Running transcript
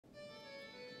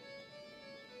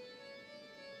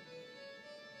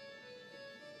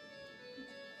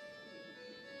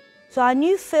So I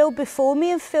knew Phil before.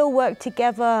 Me and Phil worked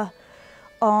together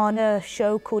on a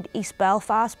show called East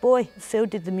Belfast Boy. Phil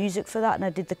did the music for that and I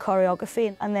did the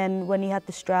choreography. And then when he had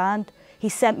the Strand, he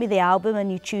sent me the album and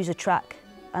you choose a track.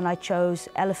 And I chose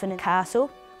Elephant and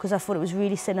Castle because I thought it was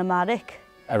really cinematic.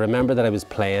 I remember that I was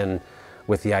playing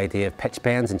with the idea of pitch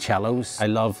bends and cellos. I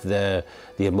love the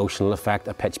emotional effect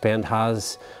a pitch bend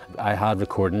has. I had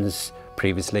recordings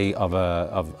previously of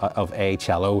a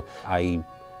cello. I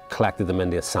collected them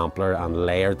into a sampler and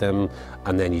layered them,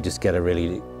 and then you just get a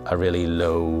really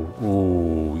low,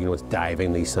 ooh, you know, it's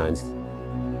diving, these sounds.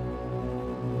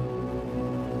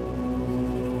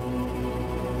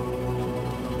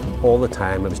 All the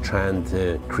time I was trying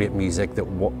to create music that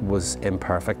was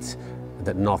imperfect,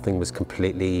 that nothing was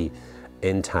completely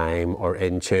in time or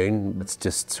in tune. It's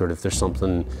just sort of, there's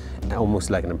something almost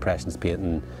like an impressionist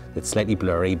painting that's slightly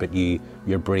blurry, but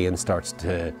your brain starts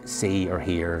to see or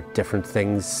hear different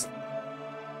things.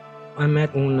 I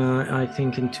met Oona, I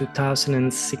think, in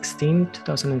 2016,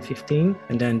 2015,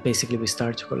 and then basically we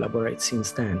started to collaborate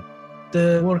since then.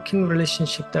 The working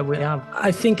relationship that we have,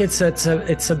 I think it's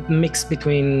a mix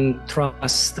between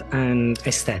trust and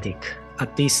aesthetic.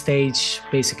 At this stage,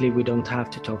 basically, we don't have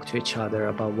to talk to each other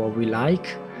about what we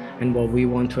like and what we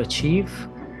want to achieve.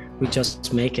 We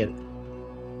just make it.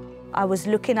 I was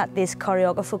looking at this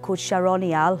choreographer called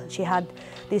Sharoni Al. She had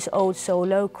this old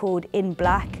solo called In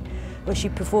Black, where she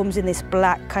performs in this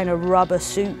black kind of rubber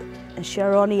suit. And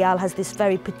Sharoni Al has this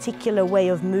very particular way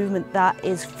of movement that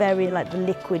is very like the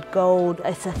liquid gold.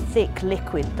 It's a thick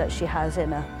liquid that she has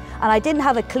in her. And I didn't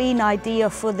have a clean idea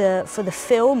for the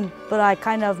film, but I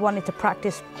kind of wanted to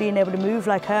practice being able to move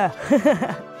like her.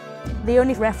 The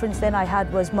only reference then I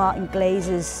had was Martin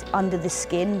Glaser's Under the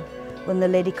Skin, when the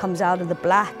lady comes out of the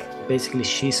black. Basically,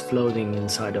 she's floating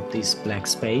inside of this black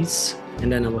space,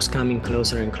 and then I was coming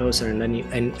closer and closer, and then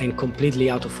and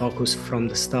completely out of focus from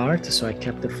the start. So I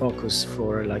kept the focus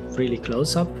for like really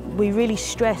close up. We really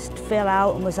stressed Phil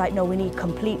out and was like, no, we need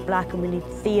complete black and we need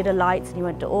theatre lights. And he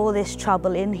went to all this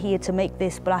trouble in here to make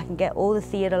this black and get all the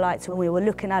theatre lights. And we were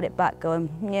looking at it back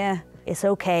going, yeah, it's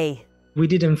okay. We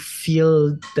didn't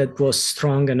feel that was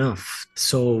strong enough.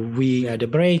 So we had a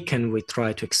break and we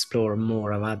tried to explore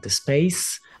more about the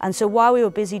space. And so while we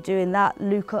were busy doing that,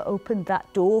 Luca opened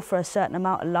that door for a certain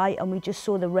amount of light and we just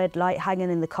saw the red light hanging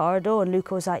in the corridor, and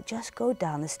Luca was like, just go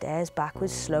down the stairs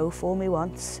backwards slow for me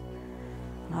once.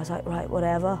 And I was like, right,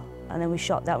 whatever. And then we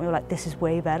shot that and we were like, this is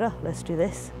way better, let's do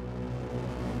this.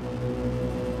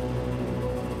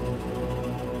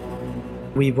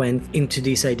 We went into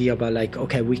this idea about like,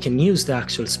 okay, we can use the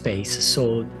actual space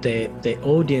so the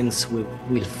audience will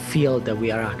feel that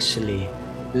we are actually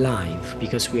live,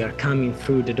 because we are coming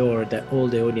through the door that all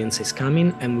the audience is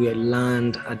coming, and we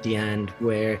land at the end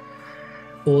where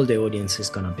all the audience is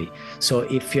gonna be. So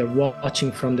if you're watching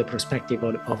from the perspective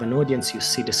of an audience, you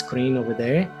see the screen over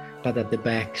there, but at the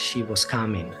back she was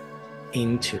coming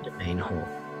into the main hall.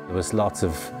 There was lots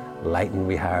of lighting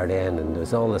we hired in, and there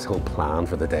was all this whole plan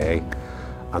for the day.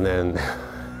 And then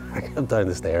I come down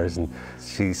the stairs and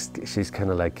she's kind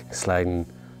of like sliding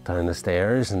down the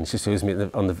stairs, and she shows me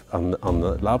on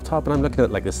the laptop, and I'm looking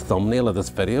at like this thumbnail of this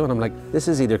video, and I'm like, this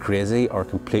is either crazy or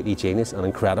completely genius and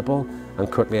incredible. And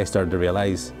quickly I started to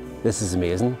realise, this is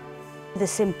amazing. The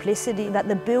simplicity, that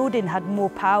the building had more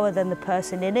power than the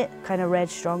person in it, kind of read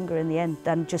stronger in the end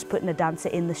than just putting a dancer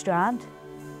in the Strand.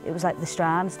 It was like the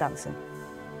Strand's dancing.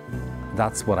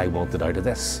 That's what I wanted out of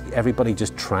this. Everybody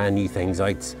just trying new things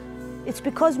out. It's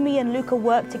because me and Luca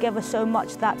work together so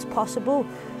much that's possible.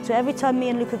 So every time me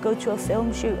and Luca go to a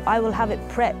film shoot, I will have it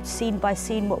prepped scene by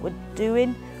scene what we're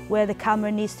doing, where the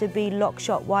camera needs to be lock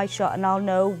shot, wide shot, and I'll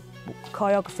know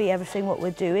choreography, everything what we're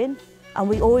doing. And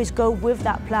we always go with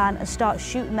that plan and start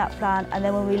shooting that plan, and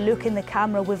then when we look in the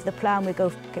camera with the plan, we go,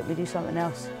 F it, we do something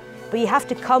else. But you have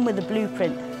to come with a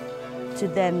blueprint to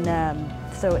then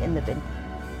throw it in the bin.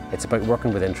 It's about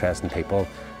working with interesting people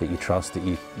that you trust, that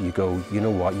you go, you know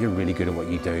what, you're really good at what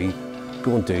you do.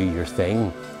 Go and do your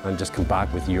thing and just come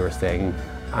back with your thing,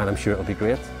 and I'm sure it'll be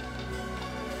great.